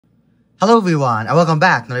Hello everyone and welcome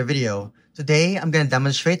back to another video. Today I'm going to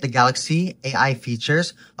demonstrate the Galaxy AI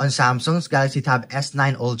features on Samsung's Galaxy Tab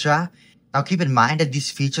S9 Ultra. Now keep in mind that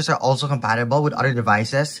these features are also compatible with other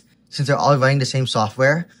devices since they're all running the same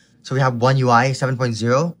software. So we have One UI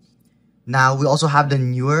 7.0. Now we also have the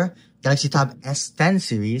newer Galaxy Tab S10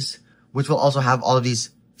 series, which will also have all of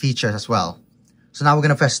these features as well. So now we're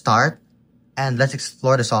going to press start and let's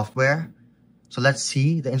explore the software. So let's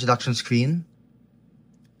see the introduction screen.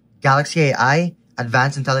 Galaxy AI,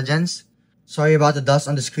 Advanced Intelligence. Sorry about the dust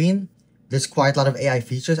on the screen. There's quite a lot of AI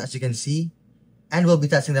features as you can see, and we'll be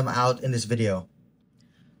testing them out in this video.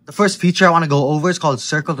 The first feature I want to go over is called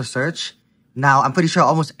Circle to Search. Now, I'm pretty sure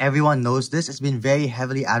almost everyone knows this. It's been very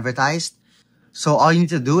heavily advertised. So all you need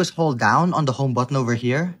to do is hold down on the home button over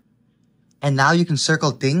here. And now you can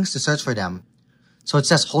circle things to search for them. So it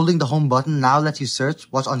says holding the home button now lets you search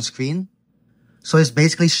what's on screen. So it's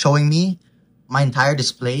basically showing me my entire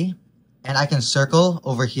display, and I can circle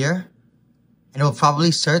over here and it will probably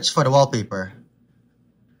search for the wallpaper.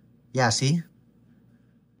 Yeah, see?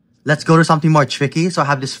 Let's go to something more tricky. So I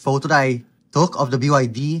have this photo that I took of the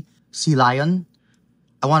BYD Sea Lion.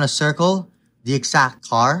 I want to circle the exact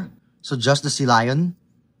car, so just the Sea Lion,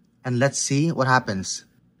 and let's see what happens.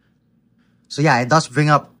 So yeah, it does bring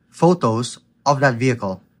up photos of that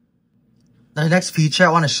vehicle. Now the next feature I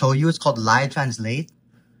want to show you is called Live Translate.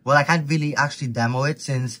 Well, I can't really actually demo it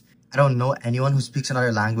since I don't know anyone who speaks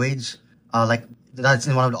another language. Like that's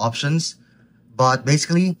in one of the options. But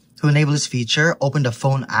basically, to enable this feature, open the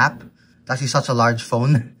phone app. It's actually such a large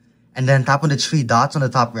phone. And then tap on the three dots on the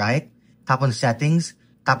top right. Tap on settings.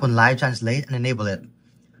 Tap on Live Translate and enable it.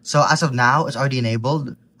 So as of now, it's already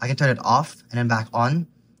enabled. I can turn it off and then back on.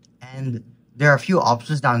 And there are a few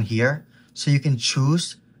options down here. So you can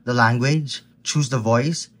choose the language, choose the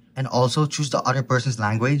voice, and also choose the other person's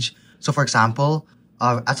language. So for example,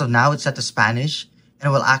 as of now, it's set to Spanish, and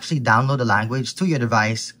it will actually download the language to your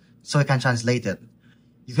device so it can translate it.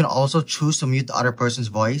 You can also choose to mute the other person's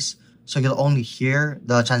voice, so you'll only hear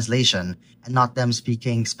the translation and not them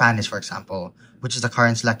speaking Spanish, for example, which is the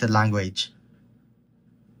current selected language.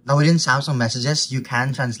 Now within Samsung Messages, you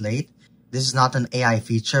can translate. This is not an AI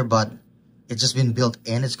feature, but it's just been built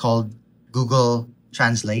in. It's called Google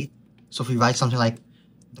Translate. So if we write something like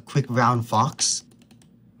the quick brown fox,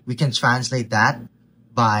 we can translate that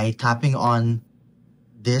by tapping on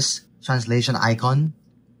this translation icon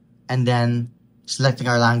and then selecting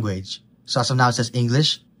our language. So as of now it says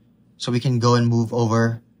English, so we can go and move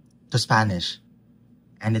over to Spanish.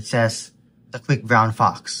 And it says the quick brown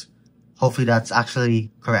fox. Hopefully that's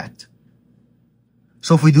actually correct.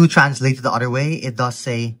 So if we do translate it the other way, it does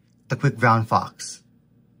say the quick brown fox.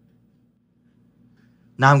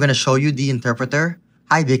 Now I'm going to show you the interpreter.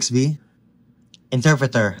 Hi Bixby.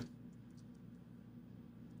 Interpreter.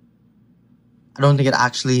 I don't think it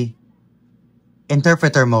actually...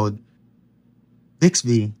 Interpreter mode.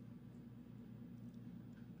 Bixby.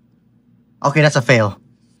 Okay, that's a fail.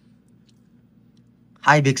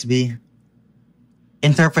 Hi Bixby.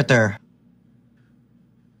 Interpreter.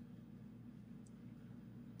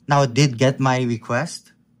 Now it did get my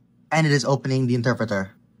request, and it is opening the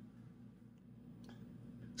interpreter.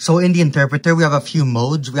 So in the interpreter, we have a few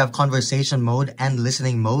modes. We have conversation mode and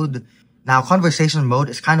listening mode. Now, conversation mode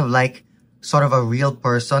is kind of like sort of a real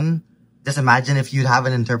person. Just imagine if you'd have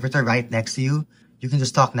an interpreter right next to you. You can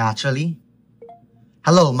just talk naturally.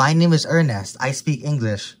 Hello, my name is Ernest. I speak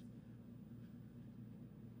English.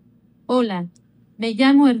 Hola, me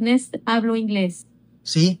llamo Ernest, hablo inglés.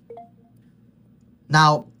 See?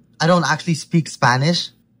 Now, I don't actually speak Spanish.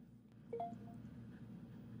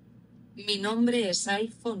 Mi nombre es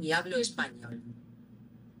iPhone y hablo español.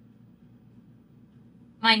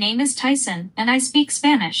 My name is Tyson, and I speak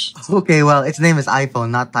Spanish. Okay, well, its name is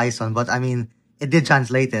iPhone, not Tyson, but I mean, it did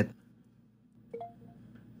translate it.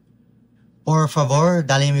 Por favor,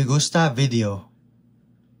 dale me gusta video.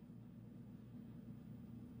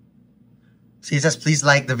 See, it says please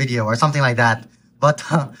like the video or something like that. But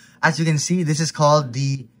as you can see, this is called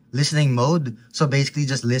the listening mode. So basically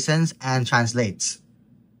just listens and translates.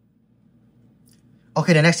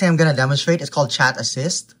 Okay, the next thing I'm going to demonstrate is called Chat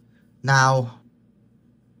Assist. Now,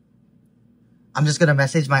 I'm just going to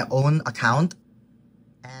message my own account.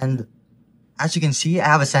 And as you can see, I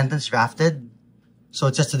have a sentence drafted. So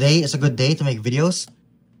it says today is a good day to make videos.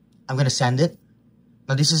 I'm going to send it.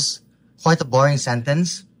 Now, this is quite a boring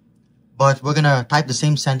sentence, but we're going to type the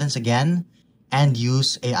same sentence again and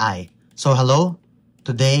use AI. So hello,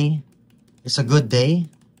 today is a good day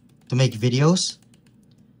to make videos.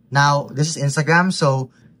 Now, this is Instagram,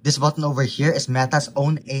 so this button over here is Meta's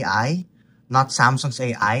own AI, not Samsung's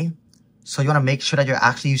AI. So you want to make sure that you're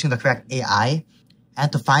actually using the correct AI.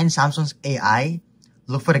 And to find Samsung's AI,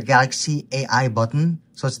 look for the Galaxy AI button.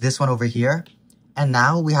 So it's this one over here. And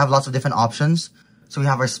now we have lots of different options. So we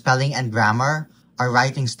have our spelling and grammar, our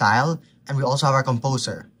writing style, and we also have our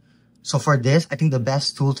composer. So for this, I think the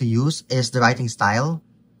best tool to use is the writing style.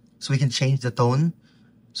 So we can change the tone.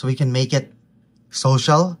 So we can make it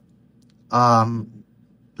social.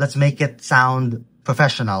 Let's make it sound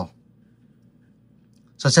professional.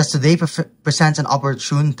 So it says today presents an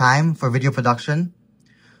opportune time for video production.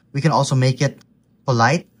 We can also make it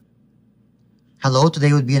polite. Hello,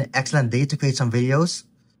 today would be an excellent day to create some videos.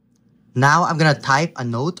 Now I'm gonna type a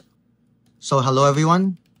note. So hello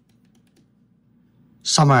everyone.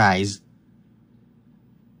 Summarize.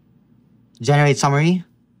 Generate summary.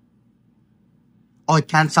 Oh, it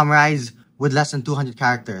can't summarize with less than 200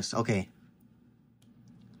 characters. Okay.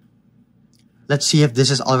 Let's see if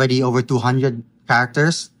this is already over 200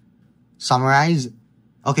 characters. Summarize.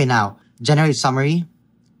 Okay, now, generate summary.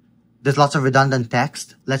 There's lots of redundant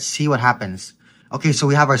text. Let's see what happens. Okay, so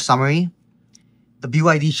we have our summary. The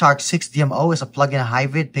BYD Shark 6 DMO is a plug-in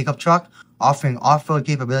hybrid pickup truck offering off-road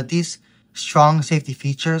capabilities, strong safety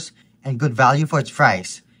features, and good value for its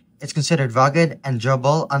price. It's considered rugged and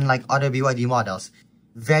durable, unlike other BYD models.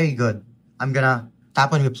 Very good. I'm gonna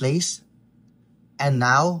tap on replace. And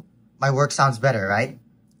now, my work sounds better, right?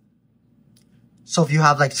 So if you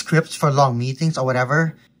have like scripts for long meetings or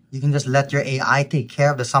whatever, you can just let your AI take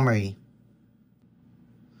care of the summary.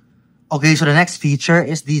 Okay, so the next feature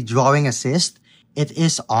is the drawing assist. It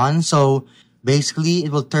is on, so basically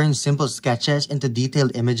it will turn simple sketches into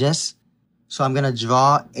detailed images. So I'm gonna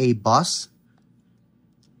draw a bus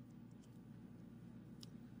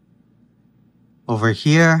over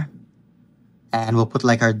here, and we'll put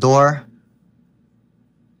like our door,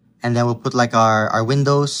 and then we'll put like our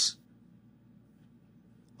windows.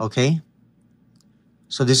 Okay,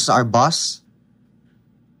 so this is our bus.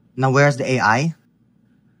 Now where's the AI?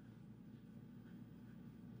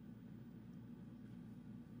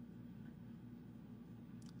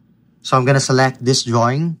 So I'm gonna select this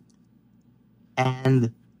drawing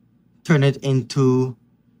and turn it into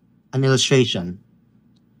an illustration.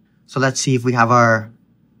 So let's see if we have our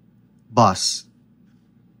bus.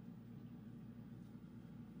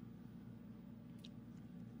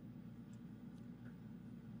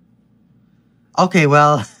 Okay,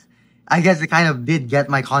 well, I guess it kind of did get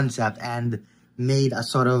my concept and made a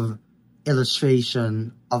sort of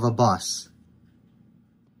illustration of a bus.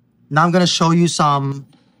 Now I'm going to show you some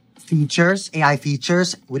features, AI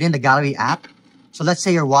features within the Gallery app. So let's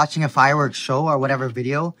say you're watching a fireworks show or whatever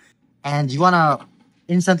video, and you want to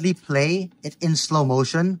instantly play it in slow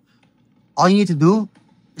motion. All you need to do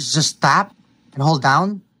is just tap and hold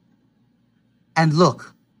down. And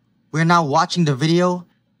look, we're now watching the video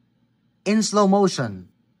in slow motion.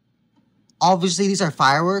 Obviously, these are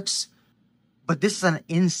fireworks, but this is an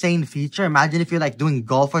insane feature. Imagine if you're like doing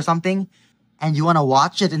golf or something and you want to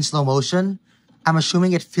watch it in slow motion. I'm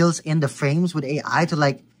assuming it fills in the frames with AI to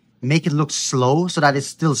like make it look slow so that it's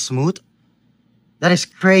still smooth. That is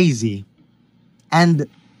crazy. And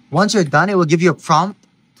once you're done, it will give you a prompt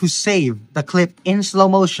to save the clip in slow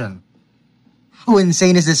motion. How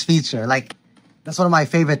insane is this feature? Like, that's one of my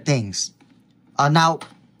favorite things. Now,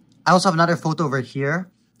 I also have another photo over here.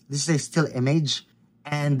 This is a still image,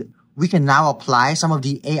 and we can now apply some of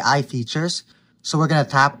the AI features. So we're going to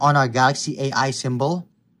tap on our Galaxy AI symbol,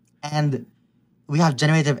 and we have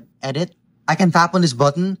generative edit. I can tap on this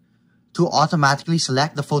button to automatically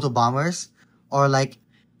select the photo bombers or like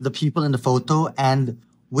the people in the photo. And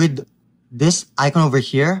with this icon over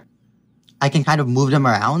here, I can kind of move them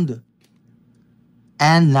around.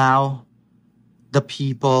 And now the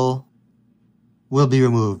people will be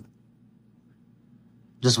removed.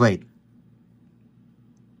 Just wait.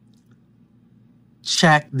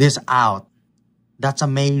 Check this out. That's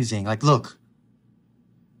amazing. Like, look.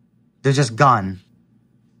 They're just gone.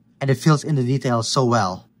 And it fills in the details so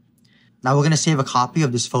well. Now we're going to save a copy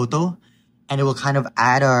of this photo. And it will kind of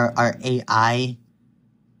add our AI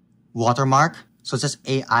watermark. So it says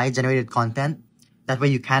AI generated content. That way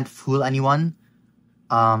you can't fool anyone.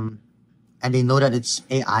 And they know that it's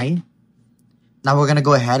AI. Now we're going to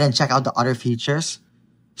go ahead and check out the other features.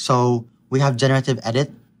 So we have generative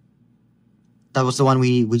edit. That was the one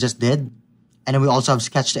we just did. And then we also have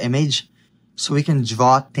sketch to image. So we can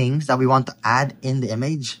draw things that we want to add in the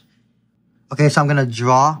image. Okay, so I'm going to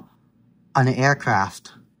draw an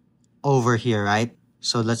aircraft over here, right?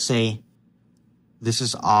 So let's say this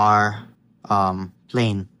is our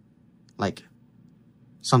plane. Like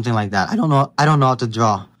something like that. I don't know how to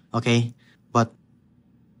draw, okay? But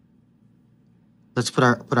Let's put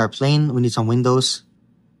our plane. We need some windows.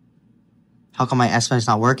 How come my S Pen is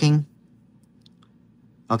not working?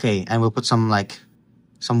 Okay, and we'll put some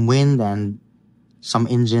wind and some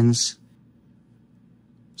engines.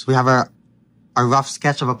 So we have our rough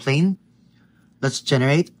sketch of a plane. Let's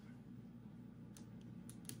generate.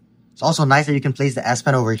 It's also nice that you can place the S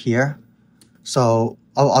Pen over here. So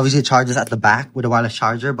obviously it charges at the back with a wireless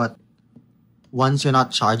charger, but once you're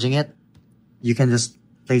not charging it, you can just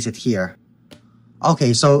place it here.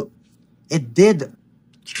 Okay, so it did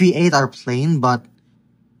create our plane, but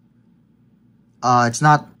it's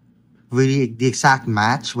not really the exact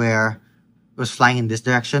match where it was flying in this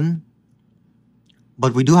direction.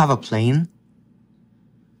 But we do have a plane.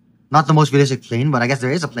 Not the most realistic plane, but I guess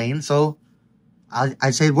there is a plane, so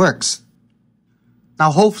I'd say it works.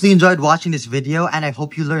 Now, hopefully you enjoyed watching this video, and I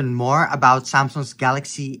hope you learned more about Samsung's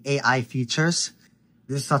Galaxy AI features.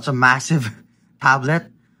 This is such a massive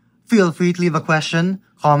tablet. Feel free to leave a question,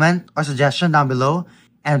 comment, or suggestion down below.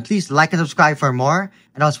 And please like and subscribe for more,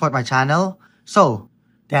 and I'll support my channel. So,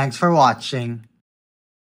 thanks for watching.